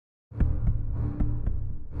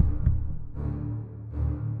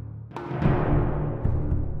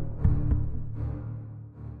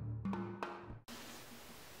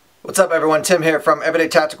What's up everyone, Tim here from Everyday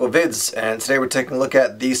Tactical Vids, and today we're taking a look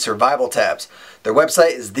at the Survival tabs. Their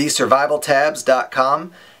website is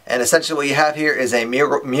thesurvivaltabs.com, and essentially what you have here is a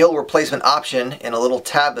meal replacement option in a little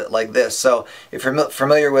tablet like this. So if you're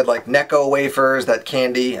familiar with like Necco wafers, that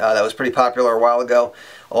candy that was pretty popular a while ago,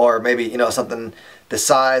 or maybe something the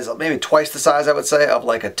size, maybe twice the size I would say, of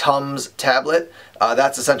like a Tums tablet,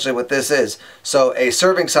 that's essentially what this is. So a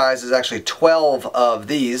serving size is actually 12 of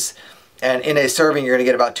these. And in a serving, you're going to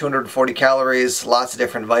get about 240 calories, lots of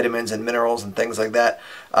different vitamins and minerals and things like that.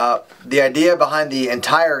 The idea behind the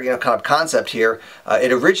entire kind of concept here,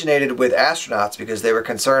 it originated with astronauts because they were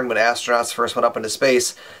concerned when astronauts first went up into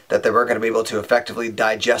space that they weren't going to be able to effectively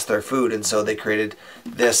digest their food, and so they created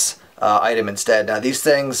this item instead. Now these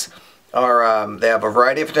things are, they have a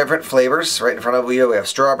variety of different flavors. Right in front of you, we have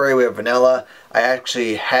strawberry, we have vanilla. I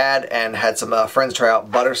actually had some friends try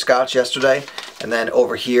out butterscotch yesterday, and then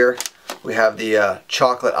over here we have the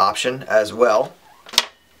chocolate option as well.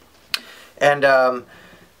 And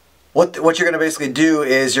what you're going to basically do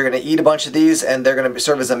is you're going to eat a bunch of these, and they're going to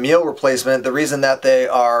serve as a meal replacement. The reason that they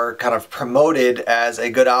are kind of promoted as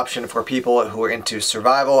a good option for people who are into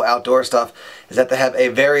survival, outdoor stuff, is that they have a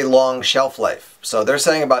very long shelf life. So they're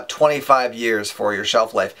saying about 25 years for your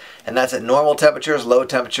shelf life, and that's at normal temperatures, low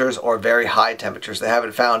temperatures, or very high temperatures. They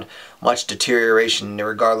haven't found much deterioration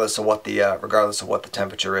regardless of what the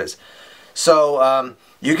temperature is. So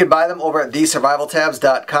you can buy them over at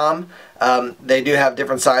thesurvivaltabs.com. They do have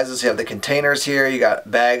different sizes. You have the containers here, you got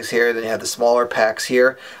bags here, then you have the smaller packs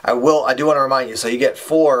here. I do want to remind you, so you get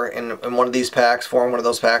 4 in one of these packs, 4 in one of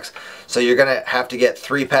those packs. So you're going to have to get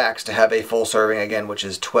 3 packs to have a full serving again, which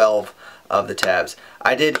is 12 of the tabs.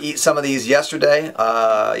 I did eat some of these yesterday.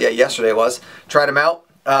 Yeah, yesterday it was. Tried them out.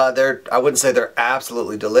 I wouldn't say they're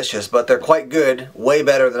absolutely delicious, but they're quite good, way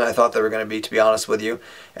better than I thought they were going to be honest with you.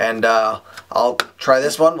 And I'll try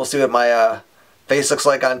this one. We'll see what my face looks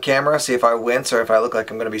like on camera, see if I wince or if I look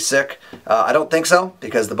like I'm going to be sick. I don't think so,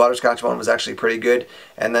 because the butterscotch one was actually pretty good.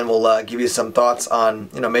 And then we'll give you some thoughts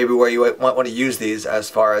on maybe where you want to use these as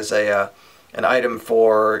far as an item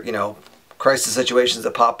for crisis situations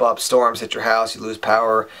that pop up, storms hit your house, you lose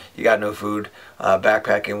power, you got no food,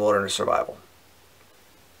 backpacking, wilderness survival.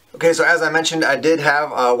 Okay, so as I mentioned, I did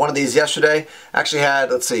have one of these yesterday. Actually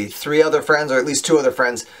had, let's see, 3 other friends, or at least 2 other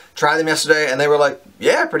friends, try them yesterday, and they were like,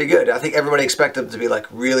 yeah, pretty good. I think everybody expected them to be like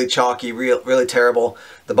really chalky, really terrible.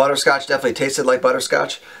 The butterscotch definitely tasted like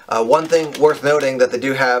butterscotch. One thing worth noting that they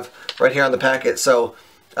do have right here on the packet, so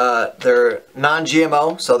they're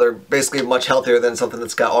non-GMO, so they're basically much healthier than something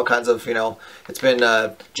that's got all kinds of, it's been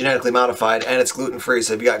genetically modified, and it's gluten-free.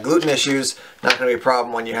 So if you got gluten issues, not going to be a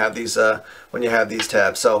problem when you have these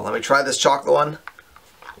tabs. So let me try this chocolate one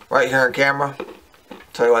right here on camera.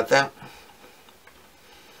 Tell you what, then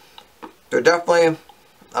they're definitely,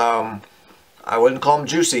 I wouldn't call them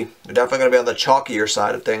juicy. They're definitely going to be on the chalkier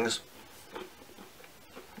side of things,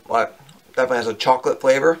 but definitely has a chocolate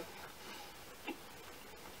flavor.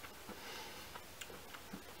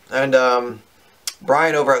 And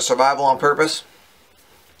Brian over at Surviv-al on Purpose,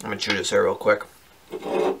 I'm going to chew this here real quick.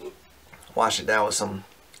 Wash it down with some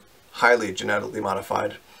highly genetically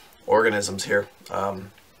modified organisms here.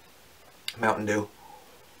 Mountain Dew.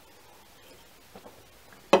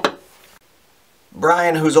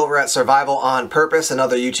 Brian, who's over at Surviv-al on Purpose,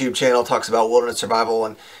 another YouTube channel, talks about wilderness survival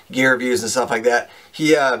and gear reviews and stuff like that.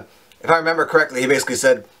 He if I remember correctly, he basically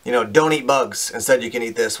said, don't eat bugs. Instead, you can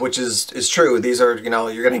eat this, which is true. These are,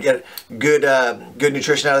 you're going to get good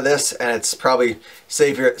nutrition out of this, and it's probably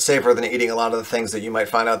safer than eating a lot of the things that you might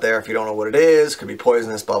find out there if you don't know what it is. Could be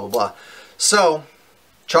poisonous, blah, blah, blah. So,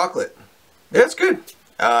 chocolate. Yeah, it's good.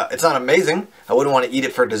 It's not amazing. I wouldn't want to eat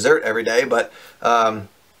it for dessert every day, but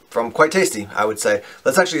from quite tasty, I would say.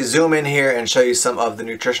 Let's actually zoom in here and show you some of the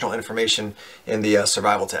nutritional information in the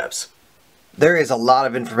survival tabs. There is a lot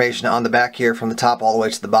of information on the back here from the top all the way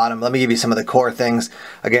to the bottom. Let me give you some of the core things.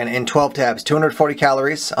 Again, in 12 tabs, 240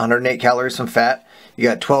 calories, 108 calories from fat. You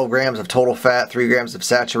got 12 grams of total fat, 3 grams of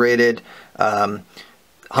saturated,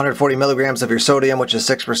 140 milligrams of your sodium, which is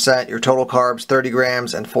 6%, your total carbs, 30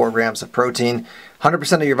 grams, and 4 grams of protein.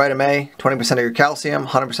 100% of your vitamin A, 20% of your calcium,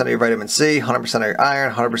 100% of your vitamin C, 100% of your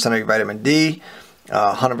iron, 100% of your vitamin D,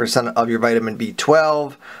 100% of your vitamin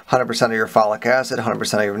B12, 100% of your folic acid,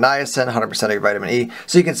 100% of your niacin, 100% of your vitamin E.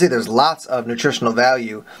 So you can see there's lots of nutritional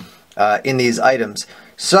value in these items.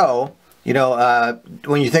 So,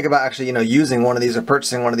 when you think about actually, using one of these or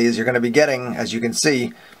purchasing one of these, you're going to be getting, as you can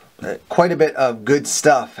see, quite a bit of good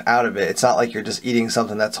stuff out of it. It's not like you're just eating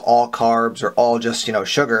something that's all carbs or all just,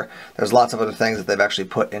 sugar. There's lots of other things that they've actually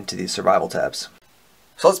put into these survival tabs.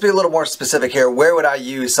 So let's be a little more specific here. Where would I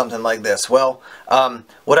use something like this? Well,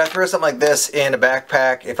 would I throw something like this in a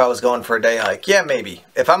backpack if I was going for a day hike? Yeah, maybe.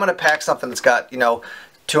 If I'm going to pack something that's got, you know,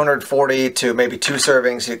 240 to maybe 2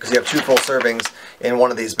 servings, because you have 2 full servings in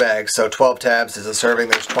one of these bags. So 12 tabs is a serving.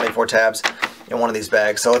 There's 24 tabs in one of these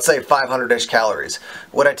bags. So let's say 500-ish calories.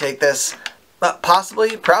 Would I take this?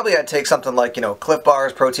 Possibly. Probably I'd take something like, you know, Cliff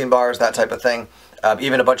Bars, protein bars, that type of thing.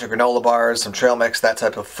 Even a bunch of granola bars, some trail mix, that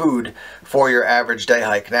type of food for your average day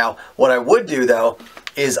hike. Now, what I would do though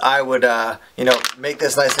is I would, you know, make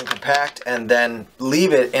this nice and compact and then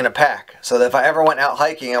leave it in a pack. So that if I ever went out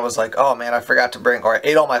hiking, I was like, oh man, I forgot to bring, or I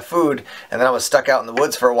ate all my food and then I was stuck out in the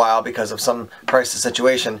woods for a while because of some crisis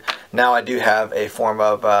situation. Now I do have a form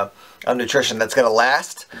of nutrition that's going to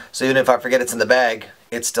last. So even if I forget it's in the bag,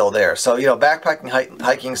 it's still there. So, you know, backpacking,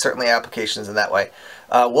 hiking, certainly applications in that way.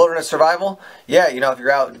 Wilderness survival, yeah, you know, if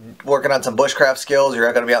you're out working on some bushcraft skills,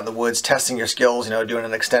 you're going to be out in the woods testing your skills, you know, doing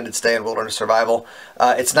an extended stay in wilderness survival.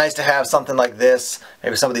 It's nice to have something like this,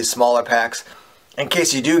 maybe some of these smaller packs, in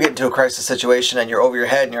case you do get into a crisis situation and you're over your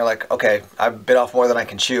head and you're like, okay, I've bit off more than I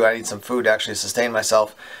can chew, I need some food to actually sustain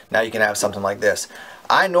myself. Now you can have something like this.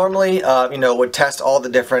 I normally, you know, would test all the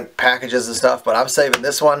different packages and stuff, but I'm saving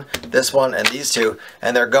this one, and these two,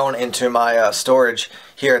 and they're going into my storage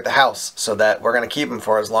here at the house, so that we're going to keep them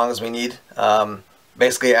for as long as we need,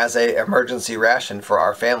 basically as a emergency ration for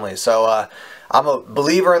our family. So I'm a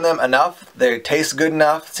believer in them enough. They taste good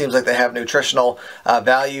enough. It seems like they have nutritional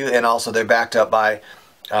value, and also they're backed up by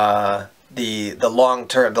the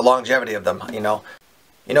longevity of them.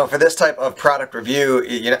 You know, for this type of product review,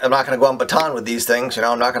 I'm not going to go on baton with these things. You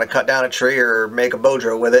know, I'm not going to cut down a tree or make a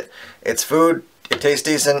Bodro with it. It's food. It tastes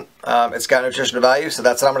decent. It's got nutritional value. So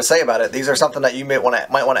that's what I'm going to say about it. These are something that you might want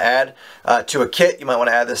to add to a kit. You might want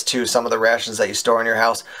to add this to some of the rations that you store in your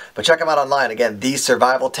house. But check them out online. Again,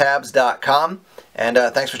 thesurvivaltabs.com. And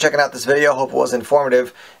thanks for checking out this video. Hope it was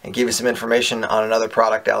informative and give you some information on another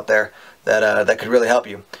product out there that could really help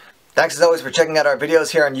you. Thanks as always for checking out our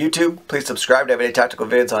videos here on YouTube. Please subscribe to Everyday Tactical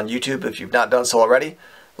Vids on YouTube if you've not done so already.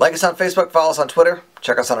 Like us on Facebook, follow us on Twitter,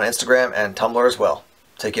 check us out on Instagram and Tumblr as well.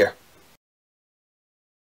 Take care.